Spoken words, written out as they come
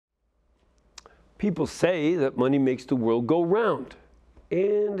People say that money makes the world go round,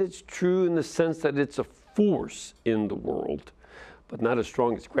 and it's true in the sense that it's a force in the world, but not as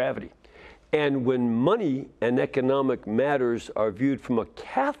strong as gravity. And when money and economic matters are viewed from a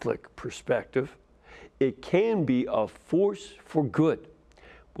Catholic perspective, it can be a force for good.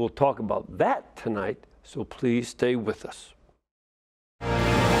 We'll talk about that tonight, so please stay with us.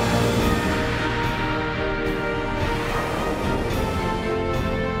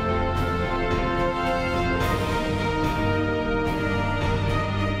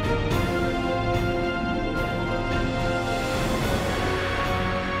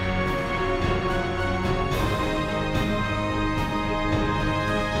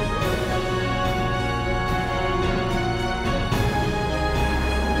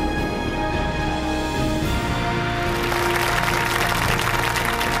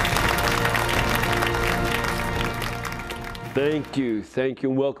 Thank you,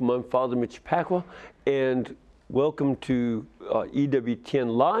 and welcome. I'm Father Mitch Pacwa, and welcome to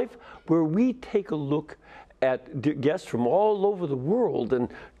EWTN Live, where we take a look at guests from all over the world and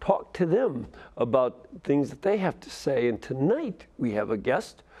talk to them about things that they have to say. And tonight we have a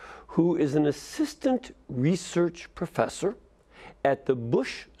guest who is an assistant research professor at the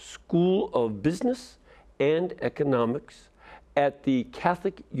Bush School of Business and Economics at the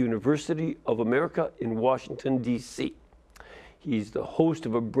Catholic University of America in Washington, D.C. He's the host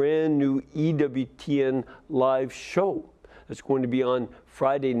of a brand new EWTN live show that's going to be on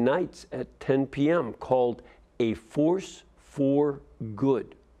Friday nights at 10 p.m. called A Force for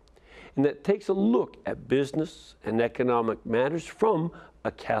Good. And that takes a look at business and economic matters from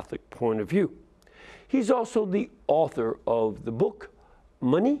a Catholic point of view. He's also the author of the book,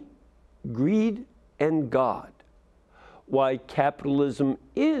 Money, Greed, and God: Why Capitalism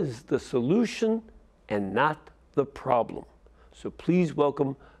is the Solution and Not the Problem. So please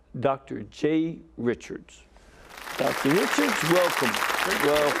welcome Dr. Jay Richards. Dr. Richards, welcome.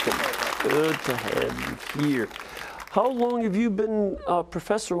 Welcome. Good to have you here. How long have you been a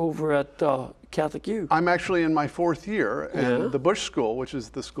professor over at Catholic U? I'm actually in my 4th year, and the Bush School, which is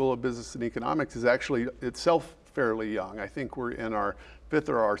the School of Business and Economics, is actually itself fairly young. I think we're in our 5th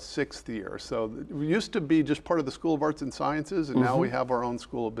or our 6th year. So we used to be just part of the School of Arts and Sciences, and now we have our own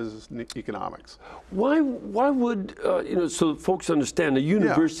School of Business and Economics. Why would, so folks understand, a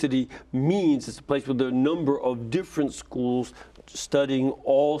university means it's a place where there are a number of different schools studying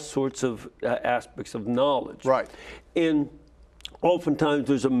all sorts of aspects of knowledge. Right. And oftentimes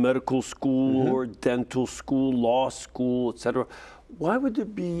there's a medical school or dental school, law school, etc. Why would there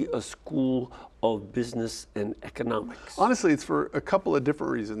be a school of business and economics? Honestly, it's for a couple of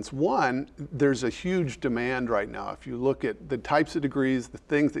different reasons. One, there's a huge demand right now. If you look at the types of degrees, the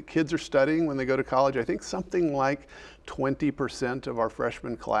things that kids are studying when they go to college, I think something like 20% of our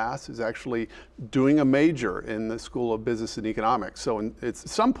freshman class is actually doing a major in the School of Business and Economics. So at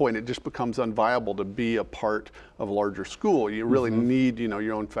some point, it just becomes unviable to be a part of a larger school. You really need,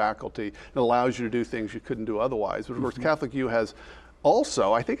 your own faculty. It allows you to do things you couldn't do otherwise. But of course, Catholic U has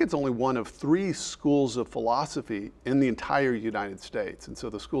also, I think it's only one of 3 schools of philosophy in the entire United States. And so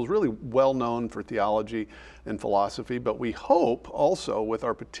the school is really well known for theology and philosophy, but we hope also with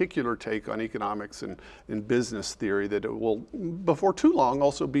our particular take on economics and business theory that it will, before too long,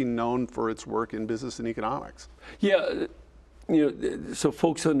 also be known for its work in business and economics. Yeah, so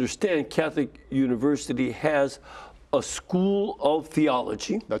folks understand Catholic University has a school of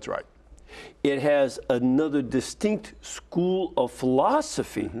theology. That's right. It has another distinct school of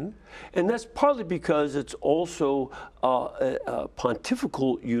philosophy, and that's partly because it's also a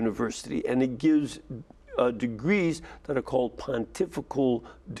pontifical university, and it gives degrees that are called pontifical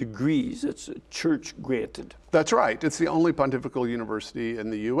degrees. It's church granted. That's right. It's the only pontifical university in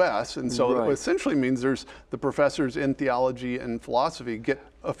the U.S. And so it essentially means there's the professors in theology and philosophy get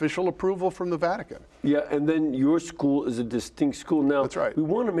official approval from the Vatican. Yeah, and then your school is a distinct school. Now, that's right. We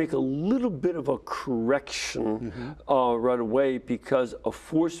want to make a little bit of a correction right away, because A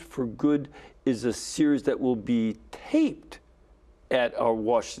Force for Good is a series that will be taped at our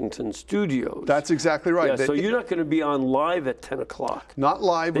Washington studios. That's exactly right. Yeah, so you're not going to be on live at 10 o'clock. Not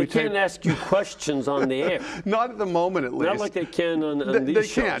live. They can't ask you questions on the air. Not at the moment, at least. Not like they can on these They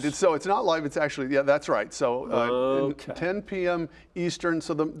shows. can't. So it's not live. It's actually, yeah, that's right. So 10 p.m. Eastern.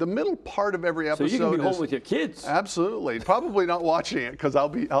 So the middle part of every episode. So you can be home with your kids. Absolutely. Probably not watching it, because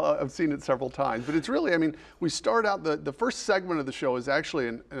I've seen it several times. But it's really, I mean, we start out, the first segment of the show is actually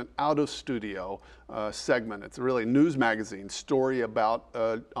an out-of-studio segment. It's really a news magazine story about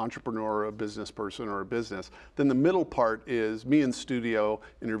an entrepreneur, a business person, or a business. Then the middle part is me in studio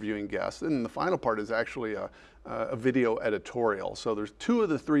interviewing guests. And the final part is actually a video editorial. So there's 2 of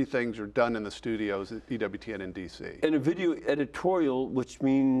the 3 things are done in the studios at EWTN in DC. And a video editorial, which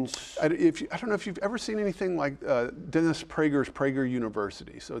means? I don't know if you've ever seen anything like Dennis Prager's Prager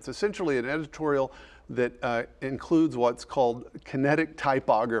University. So it's essentially an editorial that includes what's called kinetic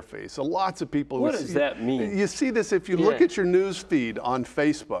typography. So lots of people. What does that mean? You see this if you look at your news feed on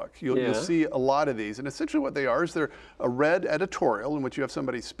Facebook. You'll see a lot of these. And essentially what they are is they're a red editorial in which you have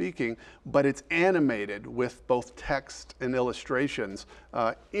somebody speaking, but it's animated with both text and illustrations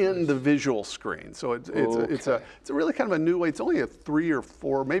in the visual screen. So it's a really kind of a new way. It's only a 3 or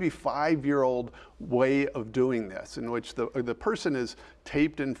 4, maybe 5-year-old way of doing this, in which the person is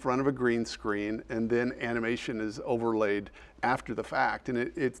taped in front of a green screen and then animation is overlaid after the fact. And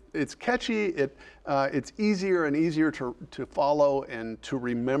it's catchy, it's easier and easier to follow and to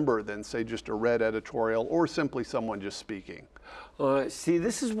remember than, say, just a red editorial or simply someone just speaking. See,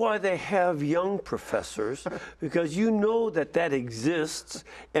 this is why they have young professors, because you know that exists,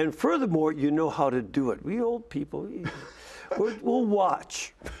 and furthermore, you know how to do it. We old people, we'll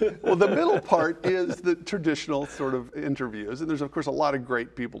watch. Well, the middle part is the traditional sort of interviews, and there's, of course, a lot of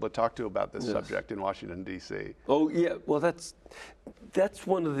great people to talk to about this subject in Washington, D.C. Oh, yeah. Well, that's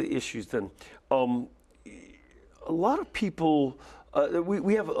one of the issues then. A lot of people,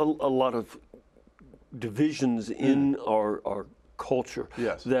 we have a lot of divisions in our culture.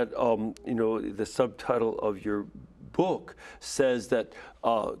 Yes. That, the subtitle of your book says that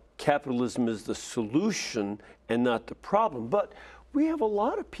capitalism is the solution and not the problem. But we have a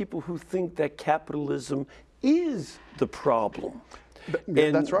lot of people who think that capitalism is the problem.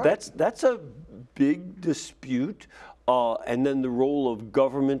 And that's right. That's a big dispute. And then the role of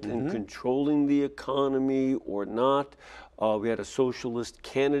government in controlling the economy or not. We had a socialist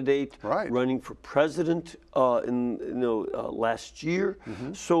candidate running for president last year.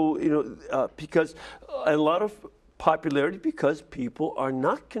 So because a lot of popularity because people are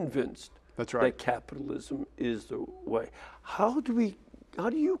not convinced that capitalism is the way. How do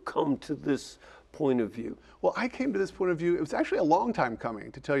you come to this point of view? Well, I came to this point of view, it was actually a long time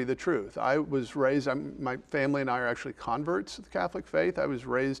coming, to tell you the truth. I was raised, my family and I are actually converts to the Catholic faith. I was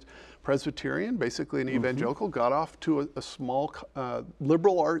raised Presbyterian, basically an evangelical, got off to a small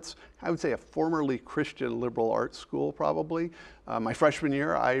liberal arts, I would say a formerly Christian liberal arts school probably. My freshman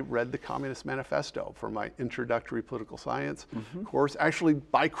year, I read the Communist Manifesto for my introductory political science course. Actually,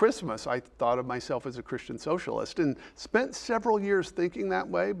 by Christmas, I thought of myself as a Christian socialist and spent several years thinking that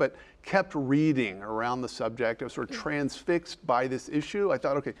way, but kept reading around the subject. I was sort of transfixed by this issue. I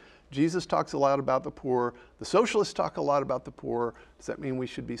thought, okay, Jesus talks a lot about the poor. The socialists talk a lot about the poor. Does that mean we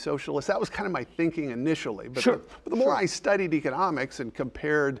should be socialists? That was kind of my thinking initially. But the more I studied economics and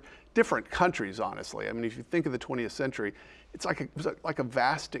compared different countries, honestly, I mean, if you think of the 20th century, it was like a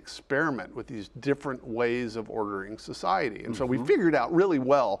vast experiment with these different ways of ordering society. And so we figured out really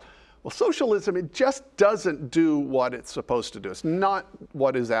well, socialism, it just doesn't do what it's supposed to do. It's not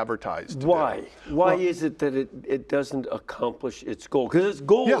what is advertised to Why? do. Why is it that it doesn't accomplish its goal? Because its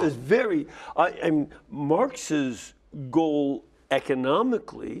goal is very, Marx's goal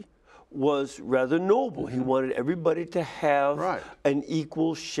economically was rather noble. He wanted everybody to have an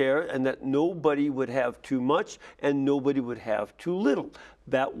equal share and that nobody would have too much and nobody would have too little.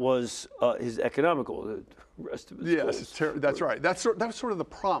 That was his economic goal. The rest of his goals. That's right. That was sort of the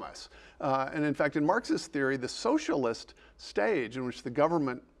promise. And in fact, in Marx's theory, the socialist stage in which the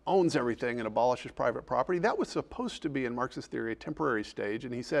government owns everything and abolishes private property, that was supposed to be, in Marx's theory, a temporary stage.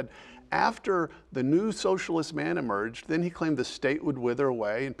 And he said, after the new socialist man emerged, then he claimed the state would wither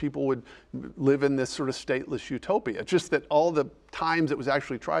away and people would live in this sort of stateless utopia. Just that all the times it was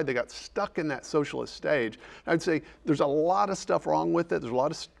actually tried, they got stuck in that socialist stage. I'd say there's a lot of stuff wrong with it. There's a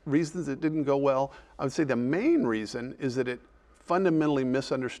lot of reasons it didn't go well. I would say the main reason is that it fundamentally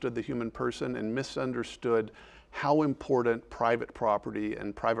misunderstood the human person and misunderstood how important private property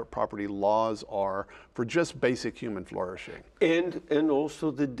and private property laws are for just basic human flourishing. And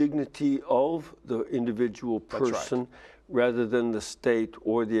also the dignity of the individual person rather than the state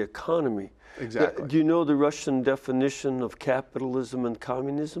or the economy. Exactly. Do you know the Russian definition of capitalism and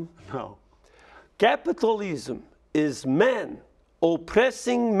communism? No. Capitalism is man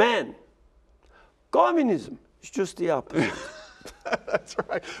oppressing man. Communism is just the opposite. That's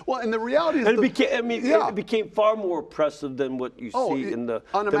right. Well, and the reality is, it became far more oppressive than what you see in the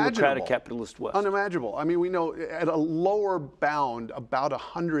democratic capitalist West. Unimaginable. I mean, we know at a lower bound, about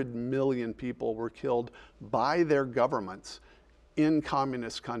 100 million people were killed by their governments in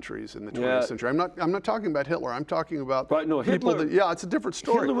communist countries in the 20th century. I'm not talking about Hitler. I'm talking about people Hitler, it's a different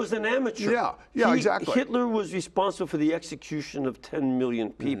story. Hitler was an amateur. Exactly. Hitler was responsible for the execution of 10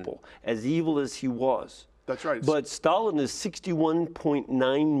 million people, as evil as he was. That's right. But Stalin is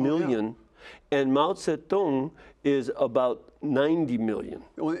 61.9 million, and Mao Zedong is about 90 million.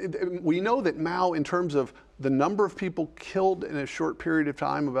 We know that Mao, in terms of the number of people killed in a short period of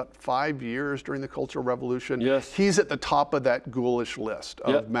time, about 5 years during the Cultural Revolution, he's at the top of that ghoulish list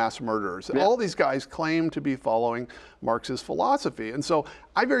of mass murderers. And all these guys claim to be following Marx's philosophy. And so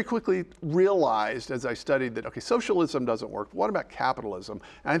I very quickly realized as I studied that, okay, socialism doesn't work. What about capitalism?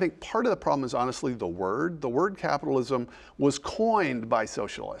 And I think part of the problem is honestly the word. The word capitalism was coined by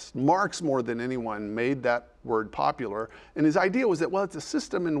socialists. Marx, more than anyone, made that word popular. And his idea was that, well, it's a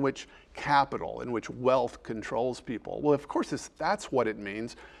system in which capital, in which wealth controls people. Well, of course, that's what it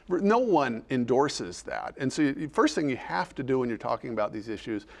means. No one endorses that. And so the first thing you have to do when you're talking about these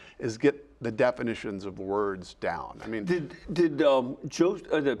issues is get the definitions of words down. I mean, did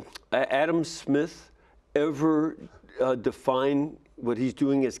Adam Smith ever define what he's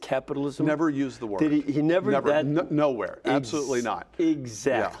doing as capitalism? Never used the word. Did he never? Nowhere. Absolutely not.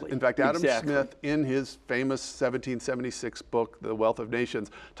 Exactly. Yeah. In fact, Adam Smith, in his famous 1776 book, The Wealth of Nations,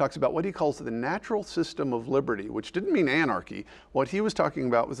 talks about what he calls the natural system of liberty, which didn't mean anarchy. What he was talking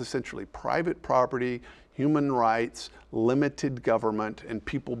about was essentially private property, human rights, limited government, and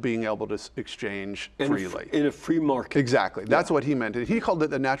people being able to exchange freely. In a free market. Exactly. That's what he meant. And he called it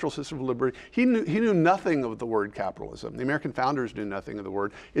the natural system of liberty. He knew nothing of the word capitalism. The American founders knew nothing of the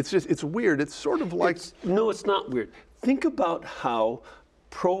word. It's weird. It's sort of like... No, it's not weird. Think about how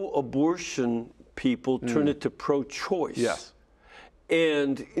pro-abortion people turn it to pro-choice. Yes.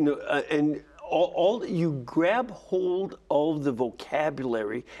 And, you grab hold of the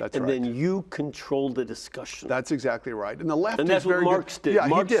vocabulary, then you control the discussion. That's exactly right. And the left and that's what Marx did. Yeah,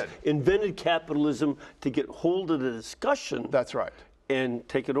 Marx he did. Invented capitalism to get hold of the discussion. That's right. And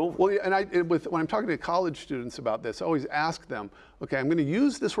take it over. Well, and when I'm talking to college students about this, I always ask them, okay, I'm going to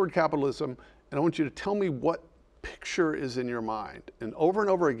use this word capitalism, and I want you to tell me what picture is in your mind. And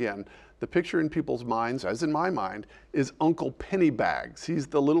over again, the picture in people's minds, as in my mind, is Uncle Pennybags. He's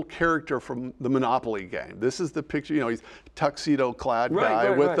the little character from the Monopoly game. This is the picture, he's tuxedo-clad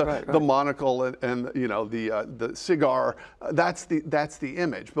guy with the monocle and the cigar. That's the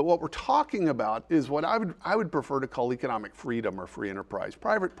image. But what we're talking about is what I would prefer to call economic freedom or free enterprise.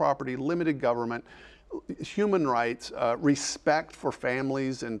 Private property, limited government, human rights, respect for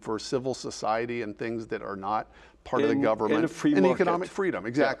families and for civil society and things that are not part of the government, and a free market. Economic freedom,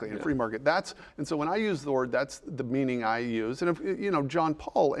 exactly, and free market. And so when I use the word, that's the meaning I use. And if, John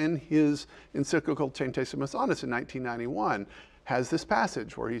Paul, in his encyclical Centesimus Annus in 1991, has this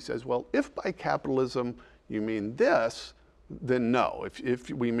passage where he says, well, if by capitalism you mean this, then no.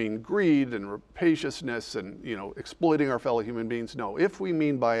 If we mean greed and rapaciousness and exploiting our fellow human beings, no. If we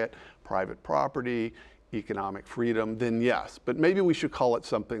mean by it private property, economic freedom, then yes. But maybe we should call it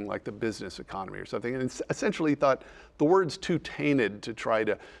something like the business economy or something. And essentially thought the word's too tainted to try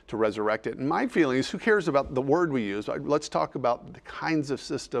to resurrect it. And my feeling is, who cares about the word we use? Let's talk about the kinds of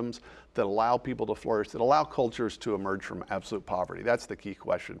systems that allow people to flourish, that allow cultures to emerge from absolute poverty. That's the key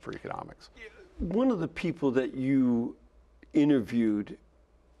question for economics. One of the people that you interviewed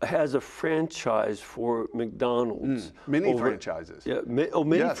has a franchise for McDonald's. Many franchises. Yeah, many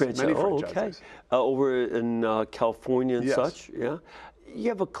franchises. Many franchises. Okay. Over in California and such. Yeah. You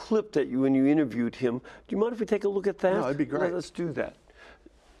have a clip that when you interviewed him. Do you mind if we take a look at that? No, that'd be great. Let's do that.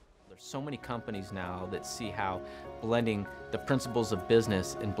 There's so many companies now that see how blending the principles of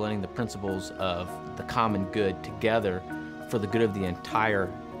business and blending the principles of the common good together for the good of the entire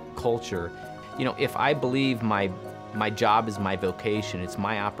culture. If I believe my job is my vocation, it's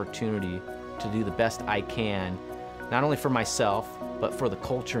my opportunity to do the best I can, not only for myself, but for the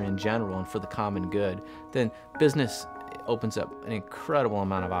culture in general and for the common good, then business opens up an incredible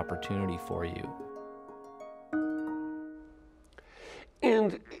amount of opportunity for you.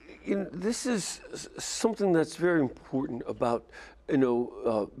 And this is something that's very important about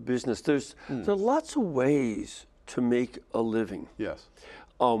business. There are lots of ways to make a living. Yes.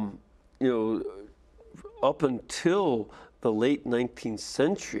 Up until the late 19th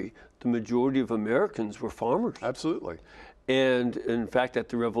century, the majority of Americans were farmers. Absolutely. And in fact, at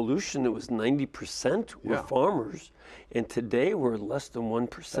the Revolution, it was 90% were farmers. And today, we're less than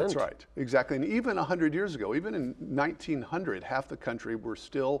 1%. That's right. Exactly. And even 100 years ago, even in 1900, half the country were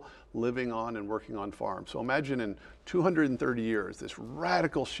still living on and working on farms. So imagine in 230 years, this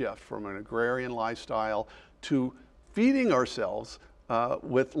radical shift from an agrarian lifestyle to feeding ourselves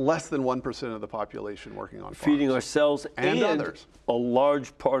with less than 1% of the population working on farms. Feeding ourselves and others. A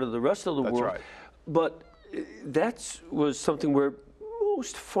large part of the rest of the world. That's right. But that was something where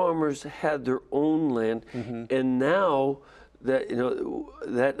most farmers had their own land, and now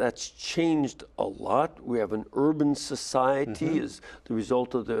that that's changed a lot. We have an urban society as the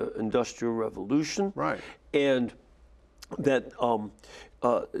result of the Industrial Revolution, Right. and that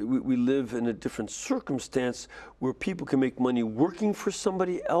we live in a different circumstance where people can make money working for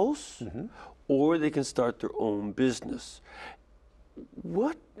somebody else, or they can start their own business.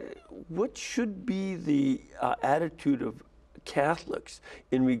 What should be the attitude of Catholics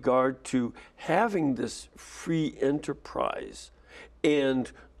in regard to having this free enterprise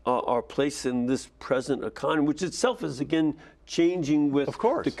and our place in this present economy, which itself is again changing with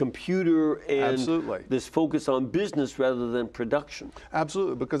the computer and this focus on business rather than production?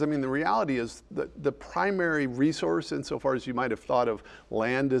 Absolutely, because I mean the reality is that the primary resource, insofar as you might have thought of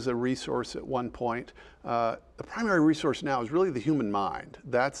land as a resource at one point, the primary resource now is really the human mind.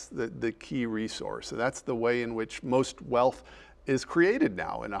 That's the key resource. So that's the way in which most wealth is created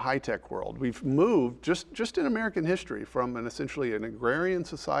now in a high-tech world. We've moved, just in American history, from essentially an agrarian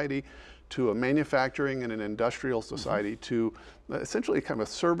society to a manufacturing and an industrial society to essentially kind of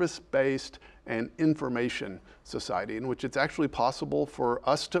a service-based and information society in which it's actually possible for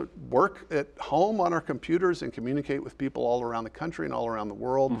us to work at home on our computers and communicate with people all around the country and all around the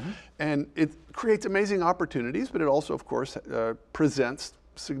world. And it creates amazing opportunities, but it also, of course, presents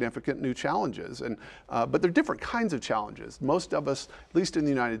significant new challenges. And but they're different kinds of challenges. Most of us, at least in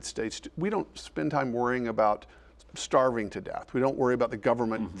the United States, we don't spend time worrying about starving to death. We don't worry about the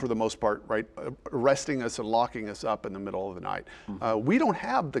government, for the most part, right, arresting us and locking us up in the middle of the night. We don't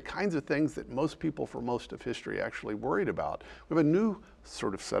have the kinds of things that most people for most of history actually worried about. We have a new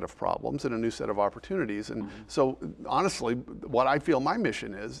sort of set of problems and a new set of opportunities. And so honestly, what I feel my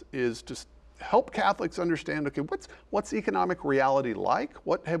mission is to help Catholics understand, okay, what's economic reality like?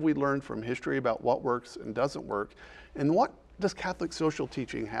 What have we learned from history about what works and doesn't work? And what does Catholic social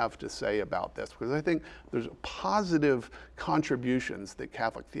teaching have to say about this? Because I think there's positive contributions that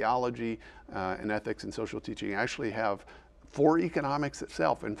Catholic theology and ethics and social teaching actually have for economics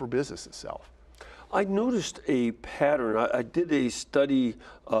itself and for business itself. I noticed a pattern. I did a study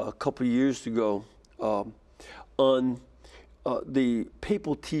a couple of years ago on the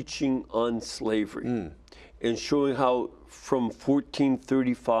papal teaching on slavery and showing how from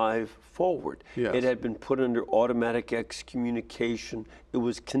 1435 forward, it had been put under automatic excommunication. It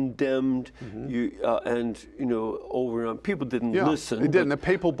was condemned, and over and on. People didn't listen. They didn't. The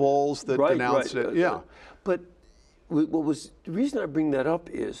papal bulls that denounced it. But the reason I bring that up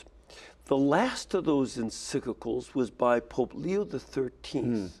is the last of those encyclicals was by Pope Leo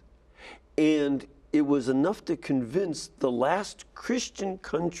XIII, and it was enough to convince the last Christian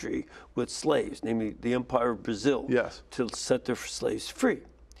country with slaves, namely the Empire of Brazil, to set their slaves free.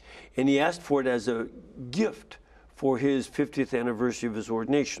 And he asked for it as a gift for his 50th anniversary of his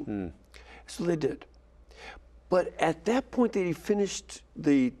ordination. So they did. But at that point that he finished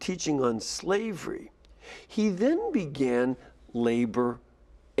the teaching on slavery, he then began labor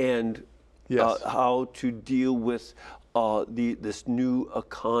and how to deal with this new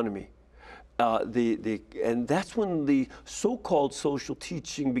economy. And that's when the so-called social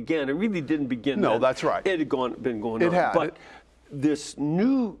teaching began. It really didn't begin. No, that's right. It had been going on. It had. But this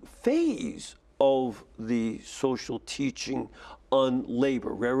new phase of the social teaching on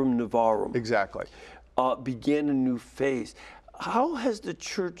labor, Rerum Novarum, began a new phase. How has the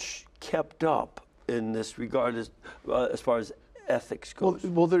Church kept up in this regard as far as ethics goes?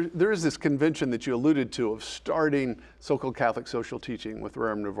 Well, there is this convention that you alluded to of starting so-called Catholic social teaching with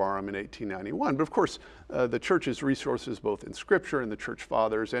Rerum Novarum in 1891. But of course, the Church's resources, both in Scripture and the Church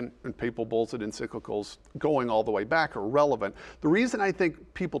Fathers and papal bulls and encyclicals going all the way back, are relevant. The reason I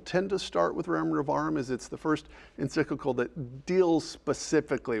think people tend to start with Rerum Novarum is it's the first encyclical that deals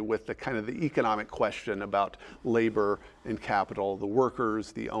specifically with the kind of the economic question about labor and capital, the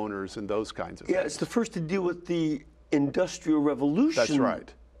workers, the owners, and those kinds of things. Yeah, it's the first to deal with the Industrial Revolution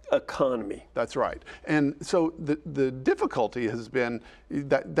economy. That's right. And so the difficulty has been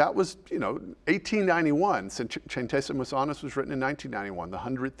that was, 1891. Centesimus Annus was written in 1991, the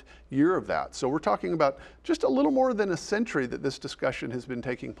 100th year of that. So we're talking about just a little more than a century that this discussion has been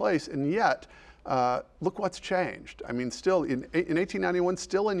taking place, and yet look what's changed. I mean, still in 1891,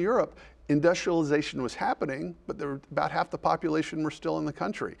 still in Europe, industrialization was happening, but about half the population were still in the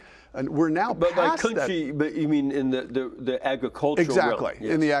country. And we're now past by country, that. But you mean in the agricultural realm?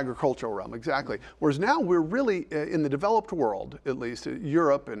 Yes. In the agricultural realm, exactly. Whereas now we're really, in the developed world, at least,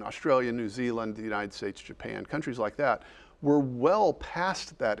 Europe and Australia, New Zealand, the United States, Japan, countries like that, we're well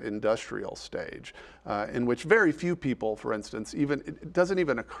past that industrial stage in which very few people, for instance, it doesn't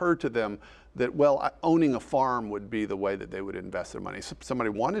even occur to them that, well, owning a farm would be the way that they would invest their money. So if somebody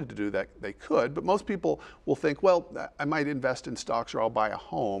wanted to do that, they could, but most people will think, well, I might invest in stocks or I'll buy a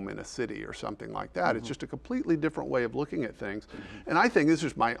home in a city or something like that. It's just a completely different way of looking at things. And I think, this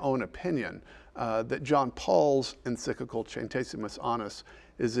is my own opinion, that John Paul's encyclical Centesimus Annus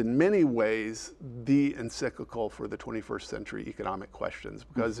is in many ways the encyclical for the 21st century economic questions,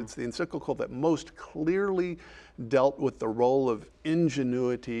 because it's the encyclical that most clearly dealt with the role of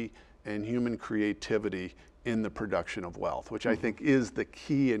ingenuity and human creativity in the production of wealth, which I think is the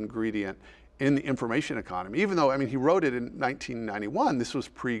key ingredient in the information economy. Even though, I mean, he wrote it in 1991, this was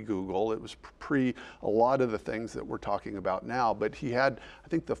pre-Google, it was pre a lot of the things that we're talking about now, but he had, I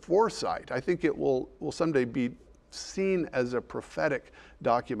think, the foresight. I think it will someday be seen as a prophetic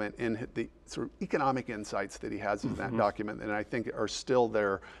document in the sort of economic insights that he has in that document, and I think are still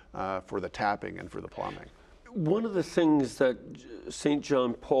there for the tapping and for the plumbing. One of the things that St.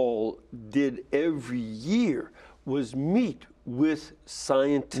 John Paul did every year was meet with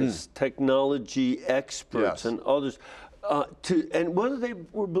scientists, technology experts, and others, and whether they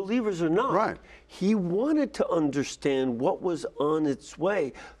were believers or not, he wanted to understand what was on its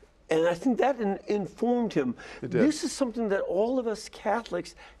way. And I think that informed him. This is something that all of us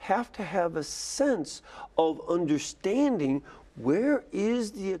Catholics have to have a sense of understanding. Where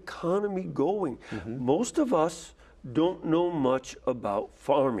is the economy going? Most of us don't know much about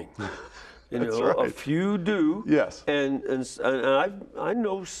farming. You know, a few do. Yes. And I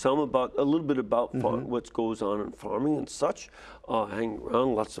know a little bit about what goes on in farming and such. I hang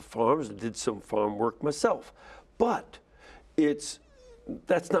around lots of farms and did some farm work myself. But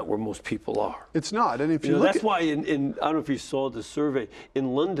that's not where most people are. It's not, and if you look that's why I don't know if you saw the survey in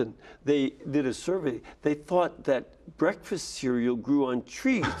London, they did a survey. They thought that breakfast cereal grew on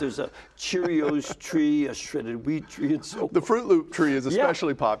trees. There's a Cheerios tree, a shredded wheat tree, and so forth. The Fruit Loop tree is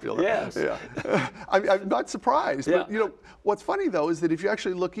especially popular. Yes. Yeah. I'm not surprised. But, you know, what's funny, though, is that if you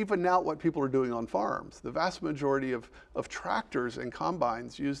actually look even now at what people are doing on farms, the vast majority of tractors and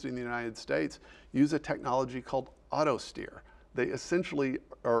combines used in the United States use a technology called auto steer. They essentially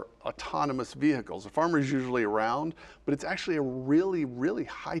are autonomous vehicles. The farmer is usually around, but it's actually a really, really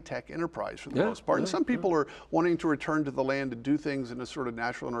high-tech enterprise for the most part. And some people are wanting to return to the land to do things in a sort of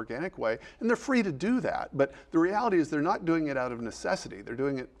natural and organic way, and they're free to do that. But the reality is they're not doing it out of necessity. They're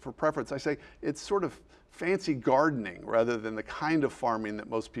doing it for preference. I say it's sort of fancy gardening rather than the kind of farming that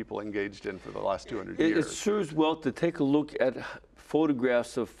most people engaged in for the last 200 years. It serves well to take a look at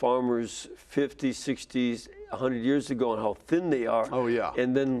photographs of farmers 50, 60s, 100 years ago and how thin they are. Oh, yeah.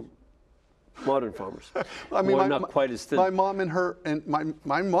 And then modern farmers. I mean, not quite as thin. My mom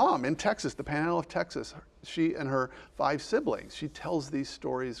my mom in Texas, the Panhandle of Texas, she and her 5 siblings, she tells these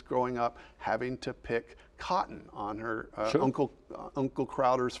stories growing up having to pick cotton on her Uncle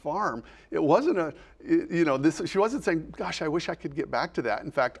Crowder's farm. It wasn't she wasn't saying, gosh, I wish I could get back to that.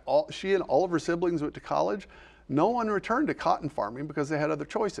 In fact, she and all of her siblings went to college. No one returned to cotton farming because they had other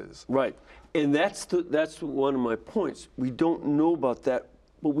choices. Right, and that's one of my points. We don't know about that,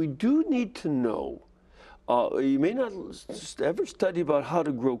 but we do need to know. You may not ever study about how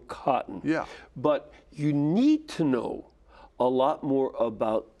to grow cotton. Yeah. But you need to know a lot more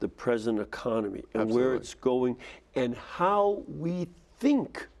about the present economy and where it's going and how we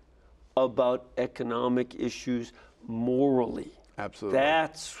think about economic issues morally. Absolutely.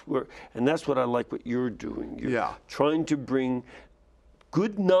 That's what I like what you're doing. You're trying to bring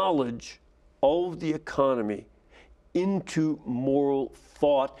good knowledge of the economy into moral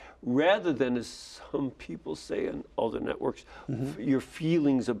thought rather than, as some people say on other networks, your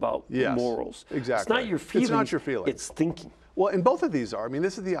feelings about morals. Exactly. It's not your feelings. It's not your feelings. It's thinking. Well, and both of these are. I mean,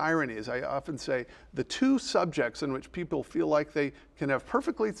 this is the irony, as I often say, the two subjects in which people feel like they can have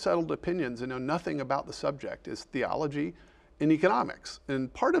perfectly settled opinions and know nothing about the subject is theology and economics.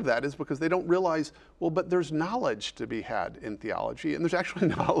 And part of that is because they don't realize, well, but there's knowledge to be had in theology, and there's actually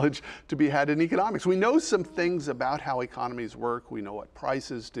knowledge to be had in economics. We know some things about how economies work. We know what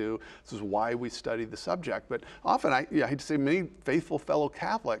prices do. This is why we study the subject. But often, I hate to say, many faithful fellow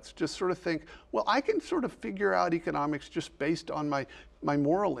Catholics just sort of think, well, I can sort of figure out economics just based on my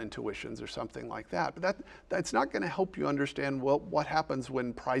moral intuitions or something like that. But that's not going to help you understand, well, what happens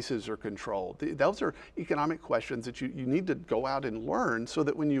when prices are controlled. Those are economic questions that you need to go out and learn so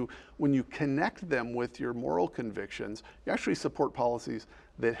that when you connect them with your moral convictions, you actually support policies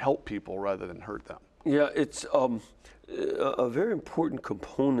that help people rather than hurt them. Yeah, it's a very important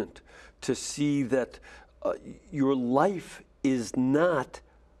component to see that your life is not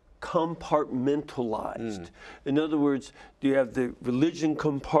compartmentalized. In other words, you have the religion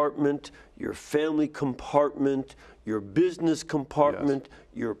compartment, your family compartment, your business compartment,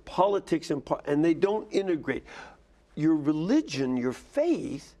 your politics, and they don't integrate. Your religion, your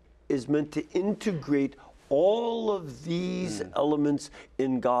faith, is meant to integrate all of these elements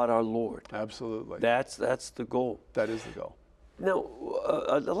in God our Lord. Absolutely. That's the goal. That is the goal. Now,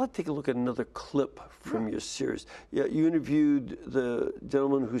 I'd like to take a look at another clip from your series. Yeah, you interviewed the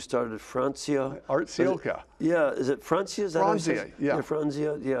gentleman who started Francia. Art Ciolka. Yeah, is it Francia? Is that how it says? Franzia, yeah.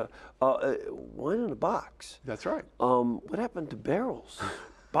 Franzia, yeah. Wine in a box. That's right. What happened to barrels,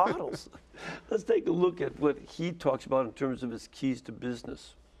 bottles? Let's take a look at what he talks about in terms of his keys to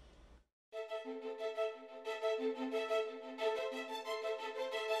business.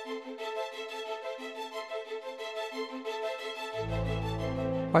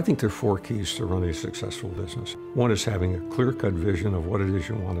 I think there are 4 keys to running a successful business. One is having a clear-cut vision of what it is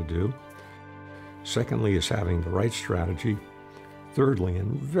you want to do. Secondly is having the right strategy. Thirdly,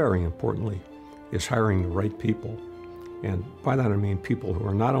 and very importantly, is hiring the right people. And by that I mean people who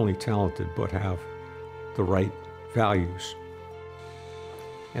are not only talented, but have the right values.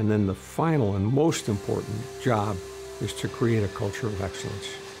 And then the final and most important job is to create a culture of excellence.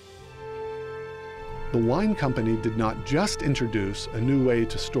 The wine company did not just introduce a new way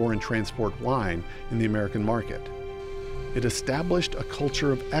to store and transport wine in the American market. It established a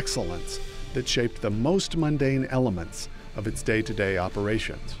culture of excellence that shaped the most mundane elements of its day-to-day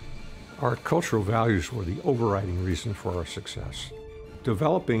operations. Our cultural values were the overriding reason for our success.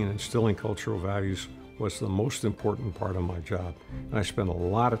 Developing and instilling cultural values was the most important part of my job, and I spent a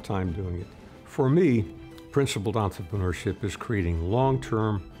lot of time doing it. For me, principled entrepreneurship is creating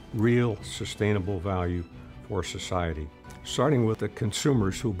long-term, real, sustainable value for society, starting with the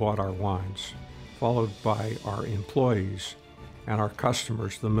consumers who bought our wines, followed by our employees and our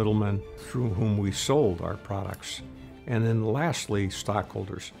customers, the middlemen through whom we sold our products, and then lastly,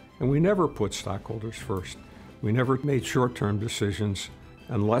 stockholders. And we never put stockholders first. We never made short-term decisions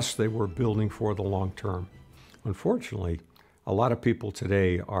unless they were building for the long term. Unfortunately, a lot of people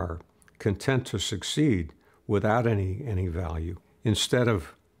today are content to succeed without any value. Instead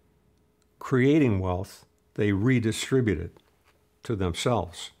of creating wealth, they redistribute it to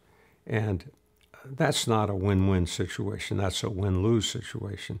themselves. And that's not a win-win situation, that's a win-lose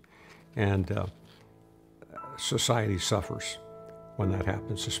situation. And society suffers when that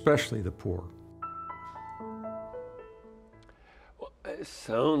happens, especially the poor. Well, it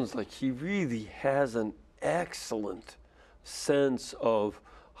sounds like he really has an excellent sense of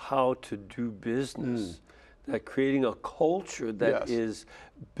how to do business. That creating a culture that is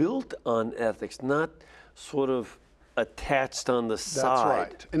built on ethics, not sort of attached on the side.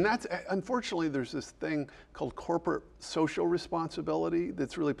 That's right. And that's, unfortunately, there's this thing called corporate social responsibility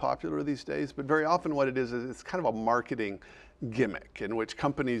that's really popular these days, but very often what it is it's kind of a marketing gimmick in which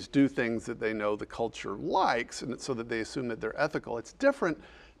companies do things that they know the culture likes, and so that they assume that they're ethical. It's different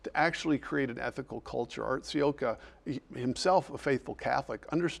to actually create an ethical culture. Art Ciolka, himself a faithful Catholic,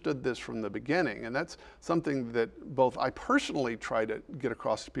 understood this from the beginning, and that's something that both I personally try to get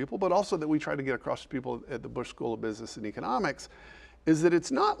across to people, but also that we try to get across to people at the Bush School of Business and Economics, is that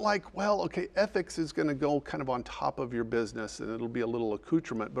it's not like, well, okay, ethics is going to go kind of on top of your business and it'll be a little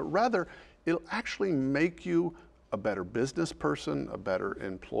accoutrement, but rather it'll actually make you a better business person, a better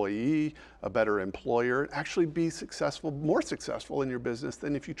employee, a better employer, actually be successful, more successful in your business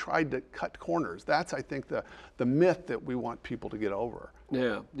than if you tried to cut corners. That's, I think, the myth that we want people to get over.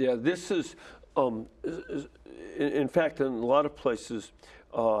 Yeah, this is, in fact, in a lot of places,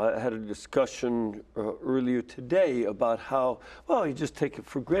 I had a discussion earlier today about how, well, you just take it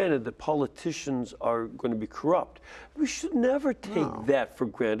for granted that politicians are going to be corrupt. We should never take that for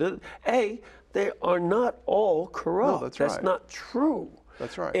granted. They are not all corrupt. No, that's right. That's not true.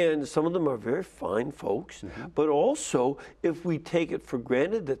 That's right. And some of them are very fine folks. But also, if we take it for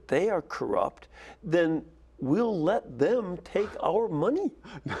granted that they are corrupt, then we'll let them take our money.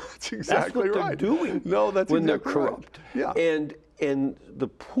 That's exactly right. That's what they're doing. No, that's when exactly they're corrupt. Right. Yeah. And the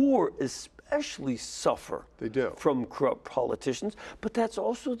poor especially suffer from corrupt politicians. But that's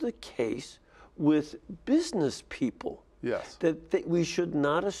also the case with business people. Yes. That we should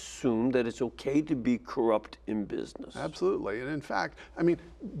not assume that it's okay to be corrupt in business. Absolutely. And in fact, I mean,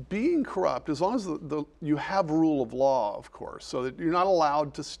 being corrupt, as long as you have rule of law, of course, so that you're not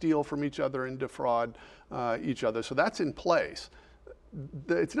allowed to steal from each other and defraud each other. So that's in place.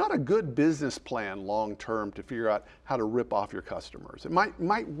 it's not a good business plan long term to figure out how to rip off your customers. It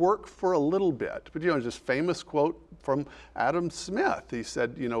might work for a little bit, but this famous quote from Adam Smith. He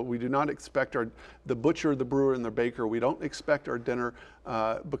said, we do not expect the butcher, the brewer, and the baker, we don't expect our dinner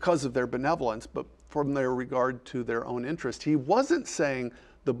because of their benevolence, but from their regard to their own interest. He wasn't saying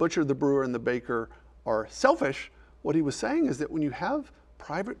the butcher, the brewer, and the baker are selfish. What he was saying is that when you have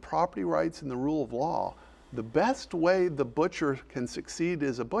private property rights and the rule of law, the best way the butcher can succeed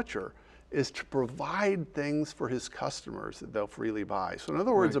as a butcher is to provide things for his customers that they'll freely buy. So in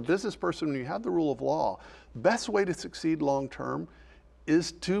other words, a business person, when you have the rule of law, the best way to succeed long term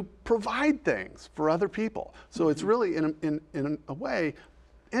is to provide things for other people. So it's really, in a way,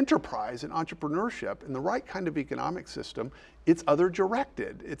 enterprise and entrepreneurship in the right kind of economic system. It's other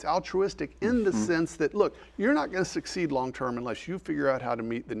directed, it's altruistic in the sense that, look, you're not going to succeed long term unless you figure out how to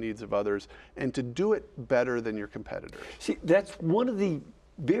meet the needs of others and to do it better than your competitors. See, that's one of the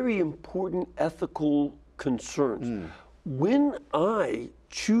very important ethical concerns. When I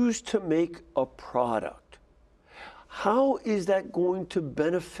choose to make a product, how is that going to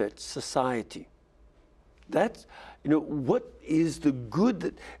benefit society? That's, what is the good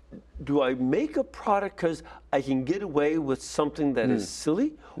that, do I make a product because I can get away with something that is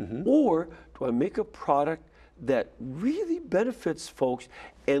silly? Or do I make a product that really benefits folks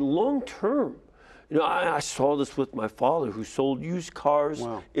and long term? I saw this with my father, who sold used cars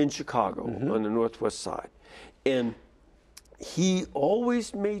in Chicago on the Northwest Side. And he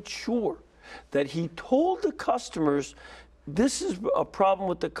always made sure that he told the customers, this is a problem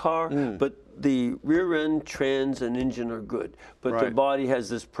with the car, but the rear end, trans, and engine are good, but the body has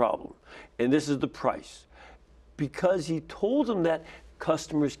this problem, and this is the price. Because he told them that,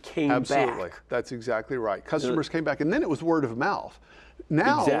 customers came back. Absolutely, that's exactly right. Customers came back, and then it was word of mouth.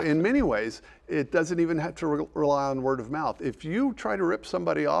 Now, in many ways, it doesn't even have to rely on word of mouth. If you try to rip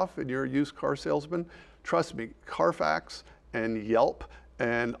somebody off and you're a used car salesman, trust me, Carfax and Yelp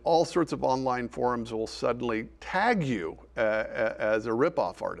and all sorts of online forums will suddenly tag you as a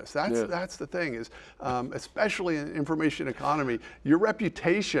ripoff artist. That's the thing is, especially in information economy, your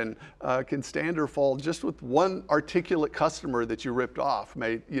reputation can stand or fall just with one articulate customer that you ripped off.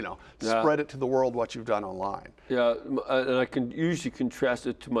 May spread it to the world what you've done online. Yeah, and I can usually contrast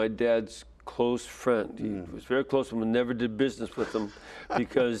it to my dad's close friend. He was very close to him and never did business with him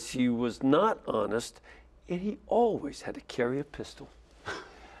because he was not honest, and he always had to carry a pistol.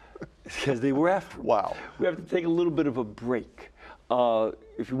 Because they were after him. Wow. We have to take a little bit of a break.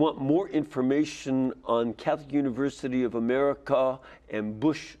 If you want more information on Catholic University of America and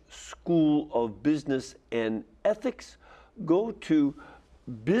Bush School of Business and Ethics, go to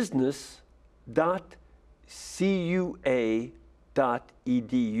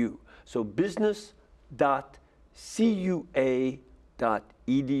business.cua.edu. So business.cua.edu,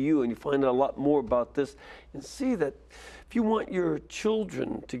 and you find out a lot more about this and see that if you want your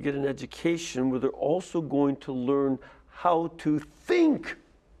children to get an education where they're also going to learn how to think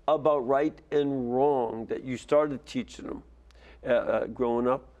about right and wrong that you started teaching them growing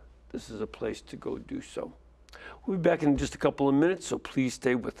up, this is a place to go do so. We'll be back in just a couple of minutes, so please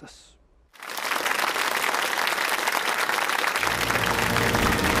stay with us.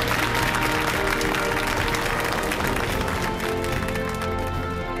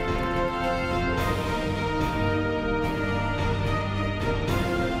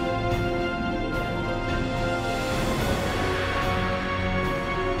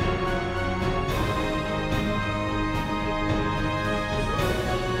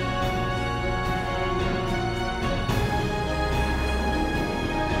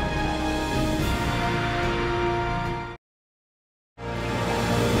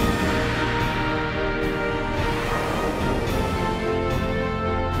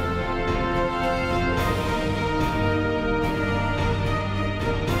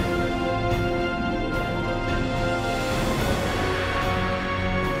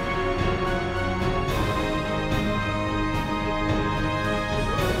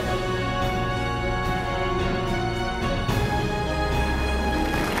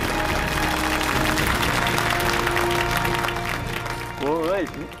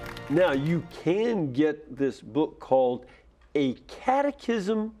 Now, you can get this book called A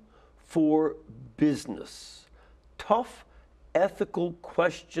Catechism for Business, Tough Ethical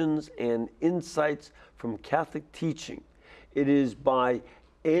Questions and Insights from Catholic Teaching. It is by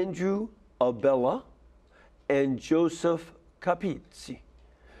Andrew Abella and Joseph Capizzi.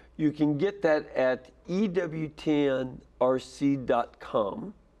 You can get that at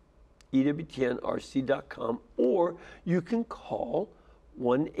EWTNRC.com, EWTNRC.com, or you can call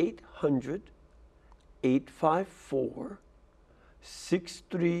 1-800-854-2848.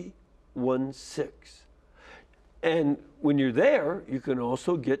 6316. And when you're there, you can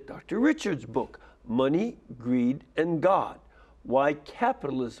also get Dr. Richard's book, Money, Greed, and God, Why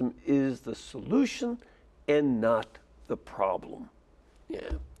Capitalism is the Solution and Not the Problem. Yeah.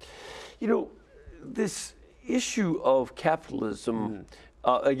 You know, this issue of capitalism,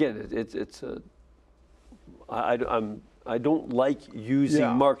 again, I don't like using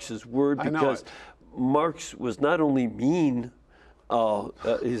Marx's word because Marx was not only mean,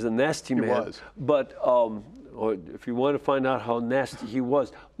 he's a nasty man, but or if you want to find out how nasty he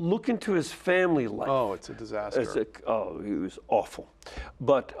was, look into his family life. Oh, it's a disaster. He was awful.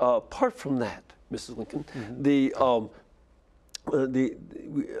 But apart from that, Mrs. Lincoln,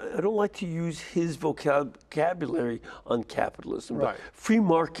 I don't like to use his vocabulary on capitalism, but free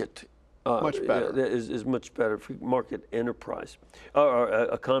market much better. is much better. Free market enterprise or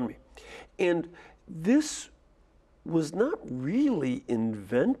economy, and this was not really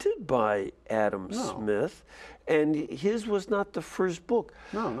invented by Adam Smith, and his was not the first book.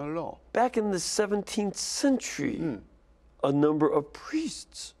 No, not at all. Back in the 17th century, a number of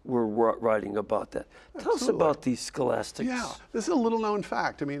priests were writing about that. Tell us about these scholastics. Yeah, this is a little known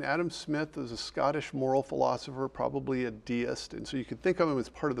fact. I mean, Adam Smith was a Scottish moral philosopher, probably a deist, and so you can think of him as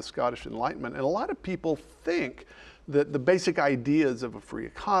part of the Scottish Enlightenment. And a lot of people think that the basic ideas of a free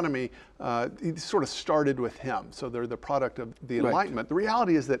economy sort of started with him. So they're the product of the Enlightenment. The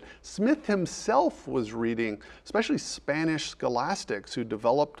reality is that Smith himself was reading, especially Spanish scholastics who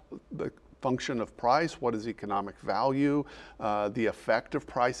developed the function of price, what is economic value, the effect of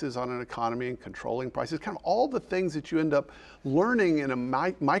prices on an economy and controlling prices, kind of all the things that you end up learning in a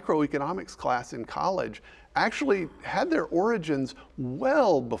microeconomics class in college actually had their origins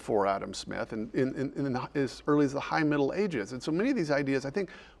well before Adam Smith and in as early as the high Middle Ages. And so many of these ideas, I think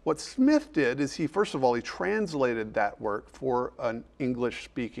what Smith did is he, first of all, he translated that work for an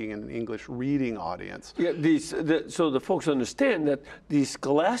English-speaking and English reading audience. Yeah, so the folks understand that these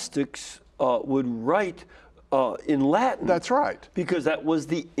scholastics would write in Latin. That's right. Because that was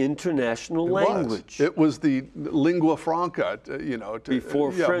the international language. It was the lingua franca,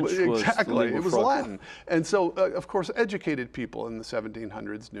 before French was exactly. It was franca. Latin. And so, of course, educated people in the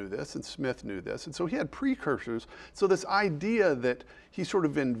 1700s knew this, and Smith knew this. And so he had precursors. So this idea that he sort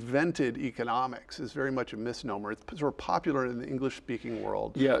of invented economics is very much a misnomer. It's sort of popular in the English-speaking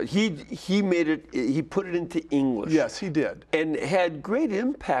world. Yeah, he made it, he put it into English. Yes, he did. And had great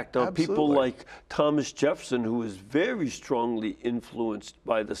impact on people like Thomas Jefferson, who was very strongly influenced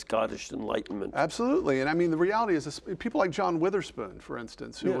by the Scottish Enlightenment. Absolutely. And I mean, the reality is people like John Witherspoon, for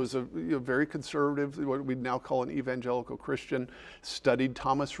instance, who was a very conservative, what we'd now call an evangelical Christian, studied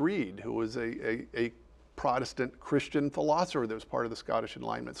Thomas Reid, who was a Protestant Christian philosopher that was part of the Scottish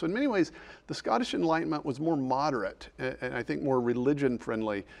Enlightenment. So in many ways, the Scottish Enlightenment was more moderate and I think more religion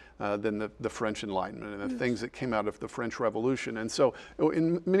friendly than the French Enlightenment and the things that came out of the French Revolution. And so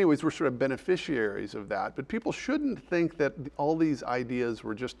in many ways, we're sort of beneficiaries of that. But people shouldn't think that all these ideas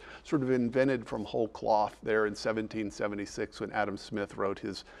were just sort of invented from whole cloth there in 1776 when Adam Smith wrote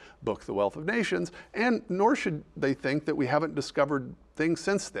his book, The Wealth of Nations. And nor should they think that we haven't discovered things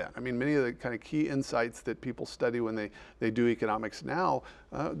since then. I mean, many of the kind of key insights that people study when they do economics now,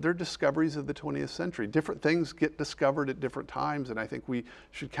 they're discoveries of the 20th century. Different things get discovered at different times, and I think we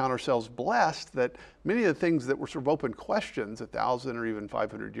should count ourselves blessed that many of the things that were sort of open questions 1,000 or even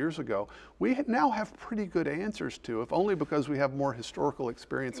 500 years ago, we now have pretty good answers to, if only because we have more historical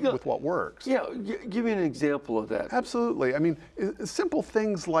experience with what works. Yeah, give me an example of that. Absolutely. I mean, simple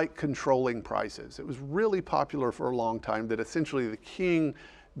things like controlling prices. It was really popular for a long time that essentially the king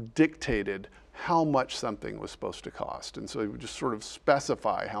dictated how much something was supposed to cost. And so he would just sort of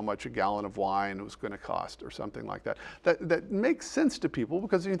specify how much a gallon of wine was going to cost or something like that. That makes sense to people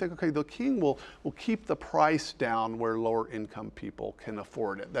because you think, okay, the king will keep the price down where lower income people can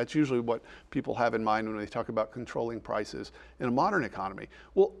afford it. That's usually what people have in mind when they talk about controlling prices in a modern economy.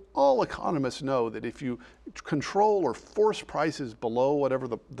 Well, all economists know that if you control or force prices below whatever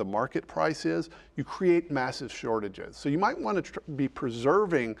the market price is, you create massive shortages. So you might want to be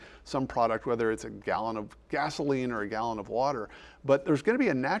preserving some product, whether it's a gallon of gasoline or a gallon of water, but there's going to be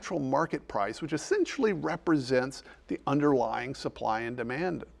a natural market price, which essentially represents the underlying supply and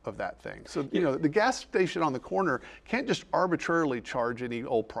demand of that thing. So, you know, the gas station on the corner can't just arbitrarily charge any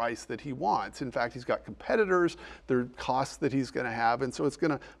old price that he wants. In fact, he's got competitors, there are costs that he's going to have, and so it's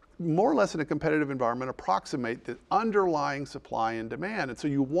going to more or less in a competitive environment approximate the underlying supply and demand. And so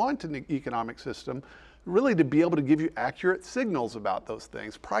you want an economic system really to be able to give you accurate signals about those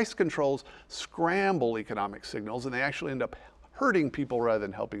things. Price controls scramble economic signals and they actually end up hurting people rather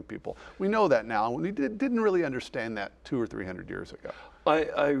than helping people. We know that now. We didn't really understand that 200 or 300 years ago.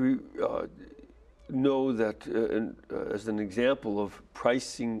 I know that as an example of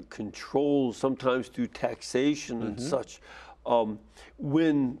pricing control, sometimes through taxation and such,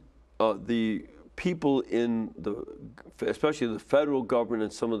 when the people in especially the federal government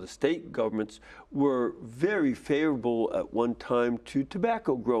and some of the state governments were very favorable at one time to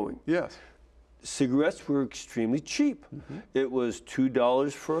tobacco growing. Yes. Cigarettes were extremely cheap. It was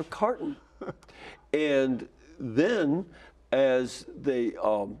 $2 for a carton. And then as they,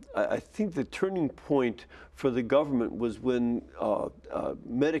 I think the turning point for the government was when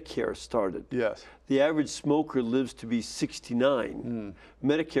Medicare started. Yes. The average smoker lives to be 69.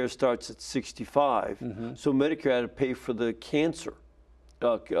 Medicare starts at 65. So Medicare had to pay for the cancer,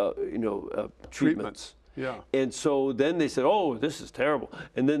 treatments. Yeah. And so then they said, oh, this is terrible.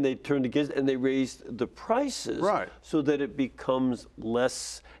 And then they turned against and they raised the prices so that it becomes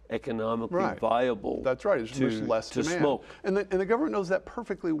less economically viable. That's right. There's much less to demand. smoke. And the government knows that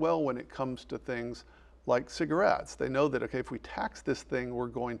perfectly well when it comes to things like cigarettes. They know that, okay, if we tax this thing, we're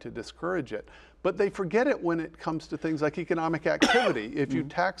going to discourage it. But they forget it when it comes to things like economic activity. If you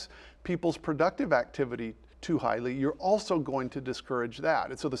tax people's productive activity too highly, you're also going to discourage that.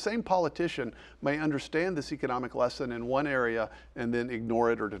 And so the same politician may understand this economic lesson in one area and then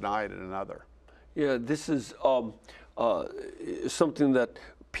ignore it or deny it in another. Yeah, this is something that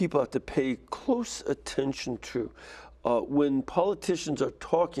people have to pay close attention to. When politicians are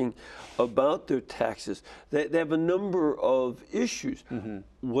talking about their taxes, they have a number of issues.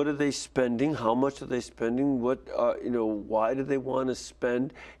 What are they spending? How much are they spending? What, why do they want to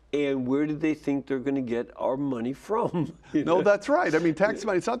spend? And where do they think they're going to get our money from? No, that's right. I mean, tax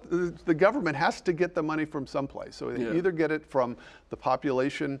money, it's not, the government has to get the money from someplace. So they either get it from the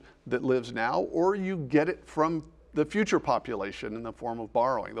population that lives now, or you get it from the future population in the form of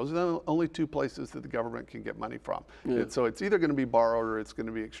borrowing. Those are the only two places that the government can get money from. So it's either going to be borrowed or it's going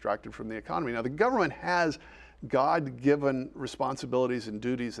to be extracted from the economy. Now, the government has God-given responsibilities and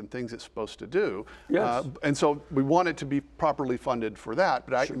duties and things it's supposed to do. Yes. And so we want it to be properly funded for that.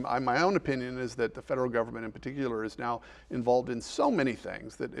 But my own opinion is that the federal government in particular is now involved in so many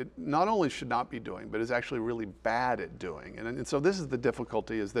things that it not only should not be doing, but is actually really bad at doing. And so this is the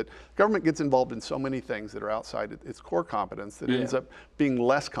difficulty, is that government gets involved in so many things that are outside its core competence that it ends up being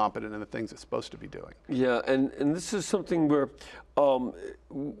less competent in the things it's supposed to be doing. Yeah, and this is something where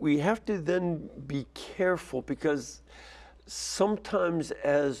we have to then be careful, because sometimes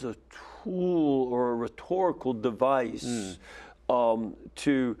as a tool or a rhetorical device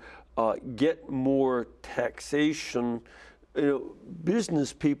to get more taxation,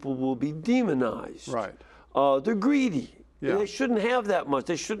 business people will be demonized. Right. They're greedy. Yeah. They shouldn't have that much.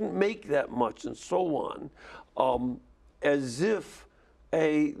 They shouldn't make that much, and so on, as if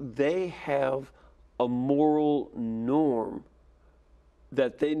they have a moral norm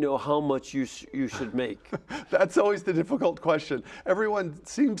that they know how much you should make. That's always the difficult question. Everyone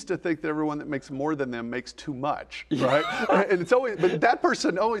seems to think that everyone that makes more than them makes too much, right? And it's always, but that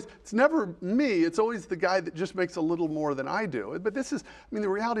person always, it's never me, it's always the guy that just makes a little more than I do. But this is, I mean, the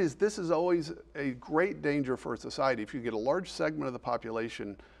reality is this is always a great danger for society. If you get a large segment of the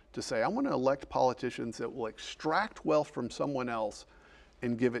population to say, I want to elect politicians that will extract wealth from someone else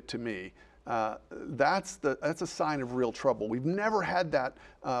and give it to me, that's a sign of real trouble. We've never had that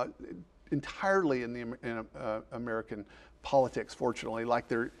entirely in American politics, fortunately, like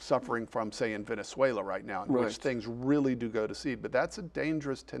they're suffering from, say, in Venezuela right now, in which things really do go to seed. But that's a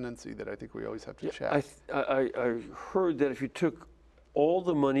dangerous tendency that I think we always have to check. I heard that if you took all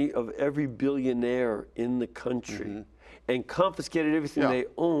the money of every billionaire in the country and confiscated everything they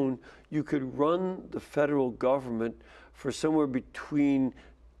own, you could run the federal government for somewhere between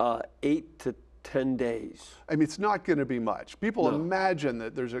 8 to 10 days. I mean, it's not going to be much. People imagine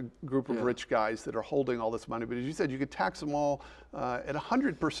that there's a group of rich guys that are holding all this money, but as you said, you could tax them all at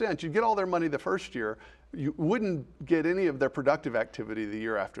 100%. You'd get all their money the first year. You wouldn't get any of their productive activity the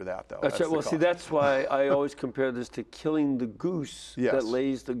year after that, though. That's right. Well, see, that's why I always compare this to killing the goose that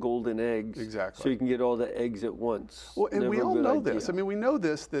lays the golden eggs. Exactly. So you can get all the eggs at once. Well, and we all know this. I mean, we know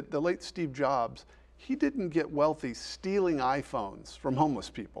this, that the late Steve Jobs, he didn't get wealthy stealing iPhones from homeless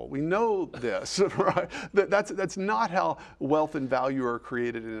people. We know this, right? That's not how wealth and value are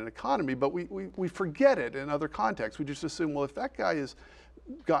created in an economy, but we forget it in other contexts. We just assume, well, if that guy has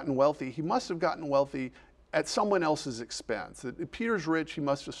gotten wealthy, he must have gotten wealthy at someone else's expense. If Peter's rich, he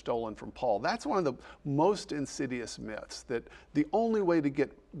must have stolen from Paul. That's one of the most insidious myths, that the only way to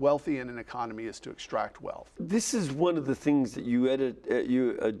get wealthy in an economy is to extract wealth. This is one of the things that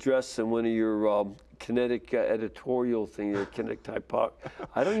you address in one of your kinetic editorial thing, kinetic typography.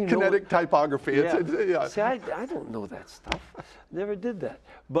 I don't even Kinetic typography. Yeah. Yeah. See, I don't know that stuff. Never did that.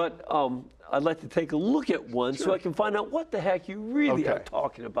 But I'd like to take a look at one so I can find out what the heck you really are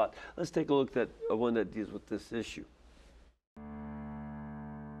talking about. Let's take a look at one that deals with this issue.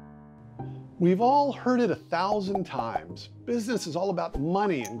 We've all heard it 1,000 times. Business is all about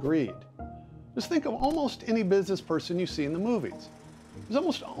money and greed. Just think of almost any business person you see in the movies. There's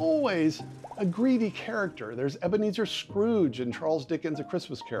almost always a greedy character. There's Ebenezer Scrooge in Charles Dickens' A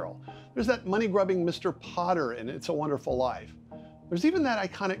Christmas Carol. There's that money-grubbing Mr. Potter in It's a Wonderful Life. There's even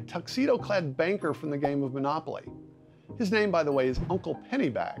that iconic tuxedo-clad banker from the game of Monopoly. His name, by the way, is Uncle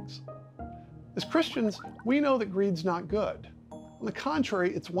Pennybags. As Christians, we know that greed's not good. On the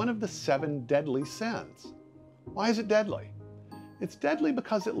contrary, it's one of the 7 deadly sins. Why is it deadly? It's deadly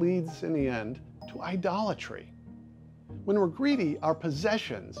because it leads, in the end, to idolatry. When we're greedy, our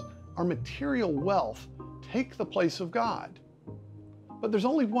possessions, our material wealth, take the place of God. But there's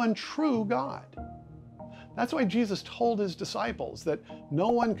only one true God. That's why Jesus told his disciples that no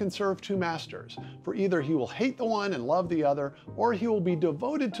one can serve 2 masters, for either he will hate the one and love the other, or he will be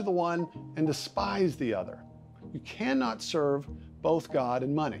devoted to the one and despise the other. You cannot serve both God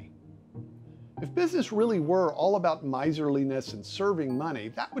and money. If business really were all about miserliness and serving money,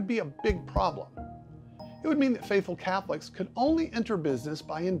 that would be a big problem. It would mean that faithful Catholics could only enter business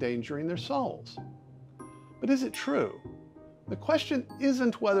by endangering their souls. But is it true? The question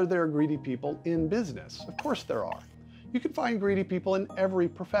isn't whether there are greedy people in business. Of course there are. You can find greedy people in every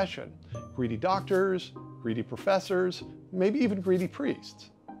profession. Greedy doctors, greedy professors, maybe even greedy priests.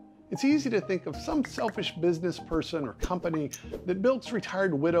 It's easy to think of some selfish business person or company that bilks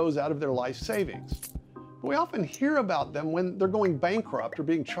retired widows out of their life savings. But we often hear about them when they're going bankrupt or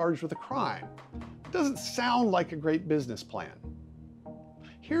being charged with a crime. It doesn't sound like a great business plan.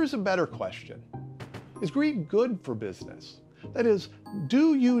 Here's a better question. Is greed good for business? That is,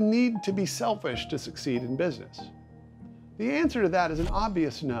 do you need to be selfish to succeed in business? The answer to that is an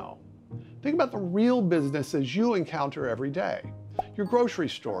obvious no. Think about the real businesses you encounter every day. Your grocery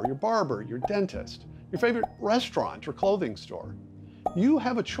store, your barber, your dentist, your favorite restaurant or clothing store. You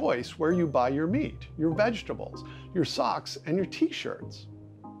have a choice where you buy your meat, your vegetables, your socks, and your t-shirts.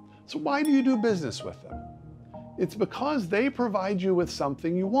 So why do you do business with them? It's because they provide you with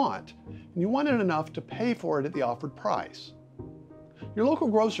something you want, and you want it enough to pay for it at the offered price. Your local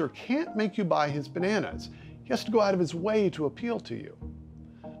grocer can't make you buy his bananas. He has to go out of his way to appeal to you.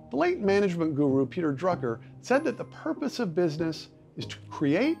 The late management guru Peter Drucker said that the purpose of business is to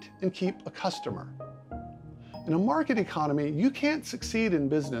create and keep a customer. In a market economy, you can't succeed in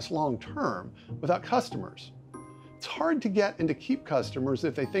business long term without customers. It's hard to get and to keep customers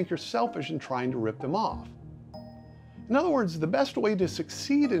if they think you're selfish and trying to rip them off. In other words, the best way to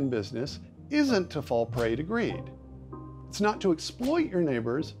succeed in business isn't to fall prey to greed. It's not to exploit your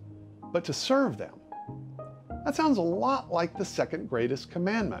neighbors, but to serve them. That sounds a lot like the second greatest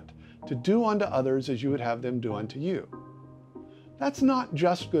commandment, to do unto others as you would have them do unto you. That's not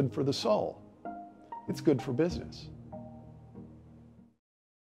just good for the soul, it's good for business.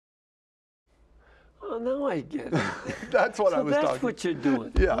 Oh, now I get it. That's what I was talking about. That's what you're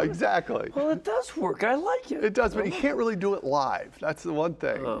doing. Yeah, exactly. Well, it does work. I like it. It does, but you can't really do it live. That's the one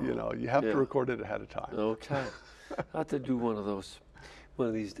thing, you know, you have to record it ahead of time. Okay. I have to do one of those one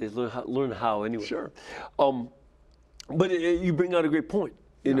of these days. Learn how anyway. Sure. But you bring out a great point.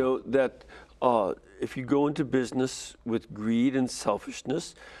 You know that if you go into business with greed and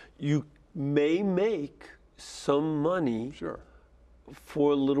selfishness, you may make some money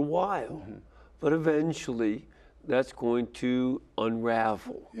for a little while, but eventually that's going to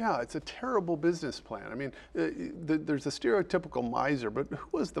unravel. Yeah, it's a terrible business plan. I mean, there's a stereotypical miser, but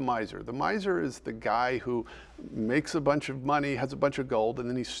who is the miser? The miser is the guy who makes a bunch of money, has a bunch of gold, and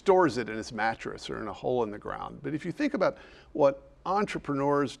then he stores it in his mattress or in a hole in the ground. But if you think about what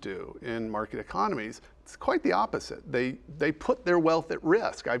entrepreneurs do in market economies, it's quite the opposite. They put their wealth at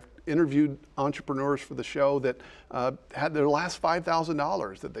risk. I've interviewed entrepreneurs for the show that had their last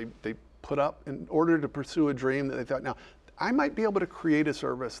 $5,000 that they put up in order to pursue a dream that they thought, now, I might be able to create a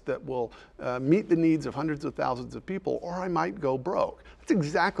service that will meet the needs of hundreds of thousands of people, or I might go broke. That's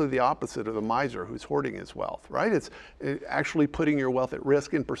exactly the opposite of the miser who's hoarding his wealth, right? It's actually putting your wealth at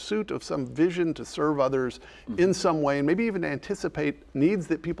risk in pursuit of some vision to serve others in some way, and maybe even anticipate needs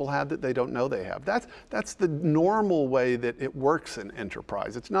that people have that they don't know they have. That's the normal way that it works in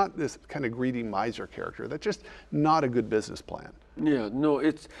enterprise. It's not this kind of greedy miser character. That's just not a good business plan. Yeah, no,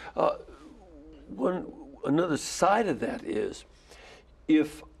 it's another side of that is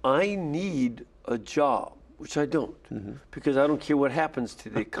if I need a job, which I don't, because I don't care what happens to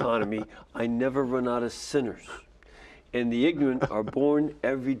the economy. I never run out of sinners. And the ignorant are born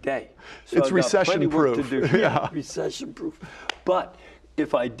every day. So It's I've got plenty of work to recession-proof. do. Yeah. Recession-proof. But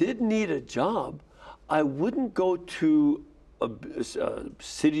if I did need a job, I wouldn't go to a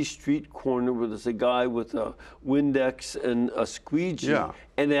city street corner where there's a guy with a Windex and a squeegee Yeah.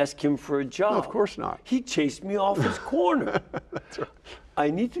 and ask him for a job. No, of course not. He'd chase me off his corner. That's right.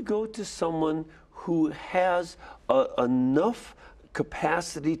 I need to go to someone who has enough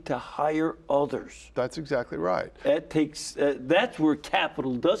capacity to hire others. That's exactly right. That takes, that's where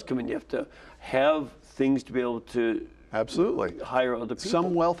capital does come in. You have to have things to be able to Absolutely. hire other people.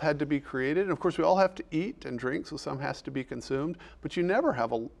 Some wealth had to be created, and of course we all have to eat and drink, so some has to be consumed, but you never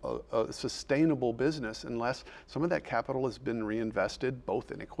have a sustainable business unless some of that capital has been reinvested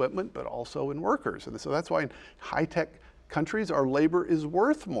both in equipment but also in workers. And so that's why in high-tech countries our labor is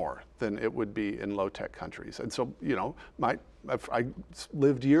worth more than it would be in low-tech countries. And so, you know, I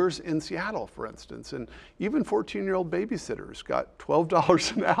lived years in Seattle, for instance, and even 14-year-old babysitters got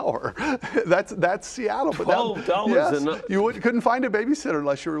 $12 an hour. That's Seattle. But $12 yes, an hour. You couldn't find a babysitter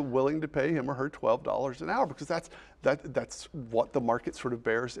unless you were willing to pay him or her $12 an hour, because that's what the market sort of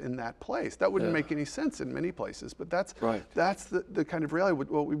bears in that place. That wouldn't make any sense in many places, but that's the kind of reality.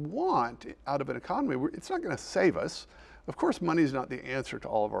 What we want out of an economy, it's not going to save us. Of course, money is not the answer to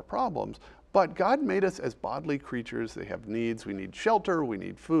all of our problems, but God made us as bodily creatures. They have needs. We need shelter, we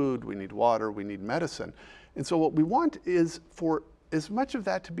need food, we need water, we need medicine. And so what we want is for as much of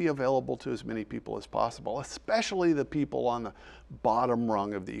that to be available to as many people as possible, especially the people on the bottom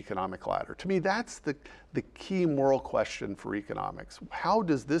rung of the economic ladder. To me, that's the key moral question for economics. How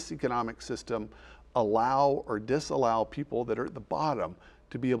does this economic system allow or disallow people that are at the bottom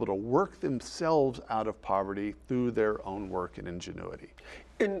to be able to work themselves out of poverty through their own work and ingenuity?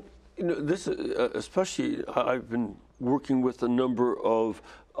 And you know, this especially, I've been working with a number of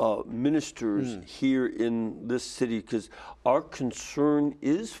ministers here in this city, because our concern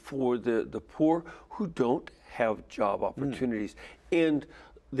is for the poor who don't have job opportunities. And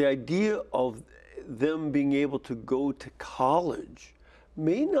the idea of them being able to go to college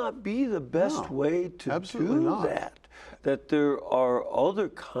may not be the best way to do that. That there are other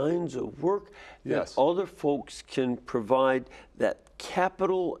kinds of work that other folks can provide, that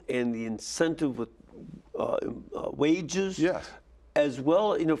capital and the incentive with wages. As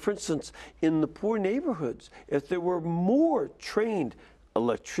well, you know, for instance, in the poor neighborhoods, if there were more trained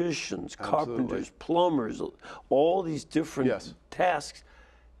electricians, carpenters, plumbers, all these different tasks,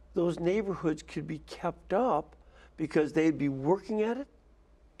 those neighborhoods could be kept up because they'd be working at it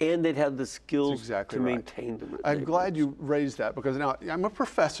and they'd have the skills to maintain them. I'm glad you raised that, because now I'm a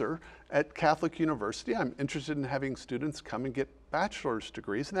professor at Catholic University. I'm interested in having students come and get bachelor's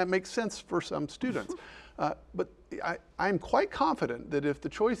degrees, and that makes sense for some students. But I'm quite confident that if the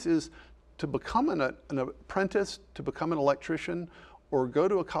choice is to become an apprentice, to become an electrician, or go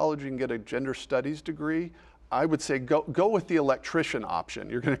to a college and get a gender studies degree, I would say go with the electrician option.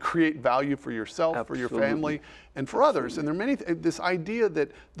 You're going to create value for yourself, for your family, and for others. And there are many, this idea that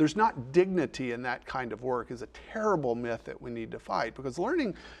there's not dignity in that kind of work is a terrible myth that we need to fight, because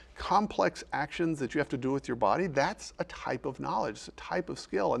learning complex actions that you have to do with your body, that's a type of knowledge, it's a type of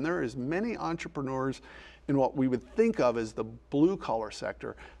skill. And there are as many entrepreneurs in what we would think of as the blue-collar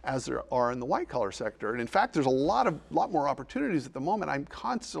sector as there are in the white-collar sector. And in fact, there's a lot more opportunities at the moment. I'm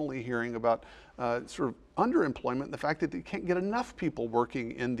constantly hearing about sort of underemployment, the fact that they can't get enough people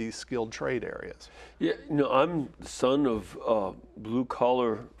working in these skilled trade areas. Yeah, you know, I'm the son of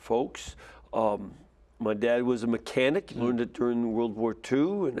blue-collar folks. My dad was a mechanic. He learned it during World War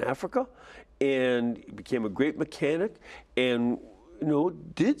II in Africa, and he became a great mechanic, and you know,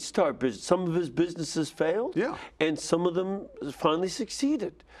 did start business. Some of his businesses failed, and some of them finally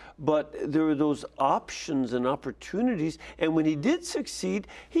succeeded. But there were those options and opportunities, and when he did succeed,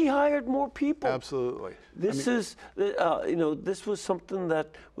 he hired more people. Absolutely. This is, you know, this was something that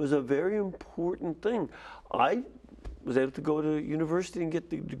was a very important thing. I was able to go to university and get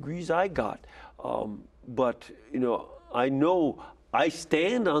the degrees I got, but you know, I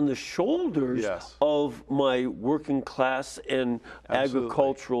stand on the shoulders of my working class and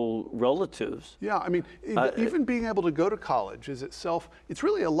agricultural relatives. Yeah, I mean, even being able to go to college is itself, it's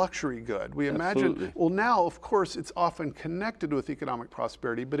really a luxury good. We imagine, well, now, of course, it's often connected with economic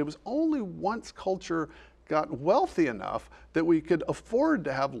prosperity, but it was only once culture got wealthy enough that we could afford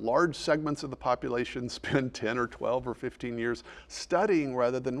to have large segments of the population spend 10 or 12 or 15 years studying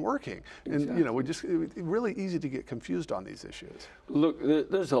rather than working. And you know, it's really easy to get confused on these issues. Look,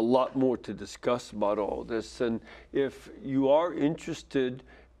 there's a lot more to discuss about all this, and if you are interested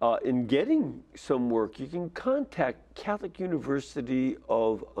in getting some work, you can contact Catholic University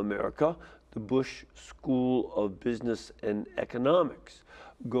of America, the Bush School of Business and Economics.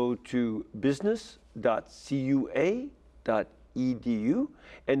 Go to business.cua.edu,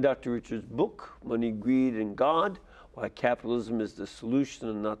 and Dr. Richard's book, Money, Greed, and God, Why Capitalism is the Solution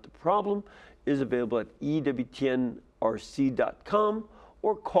and Not the Problem, is available at EWTNRC.com,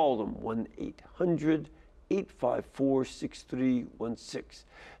 or call them 1-800-854-6316.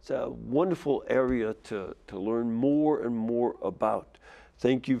 It's a wonderful area to learn more and more about.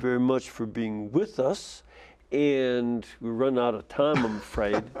 Thank you very much for being with us. And we run out of time, I'm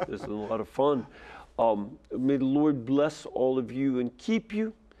afraid. This is a lot of fun. May the Lord bless all of you and keep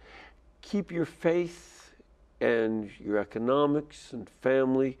you. Keep your faith and your economics and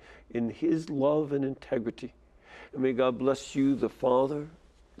family in His love and integrity. And may God bless you, the Father,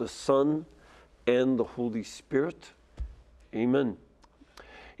 the Son, and the Holy Spirit. Amen.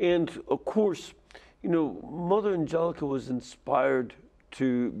 And of course, you know, Mother Angelica was inspired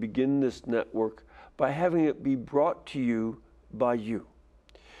to begin this network by having it be brought to you by you.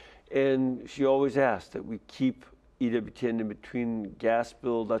 And she always asked that we keep EWTN in between gas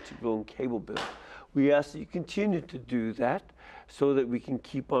bill, electric bill, and cable bill. We ask that you continue to do that so that we can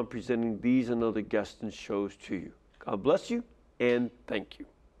keep on presenting these and other guests and shows to you. God bless you, and thank you.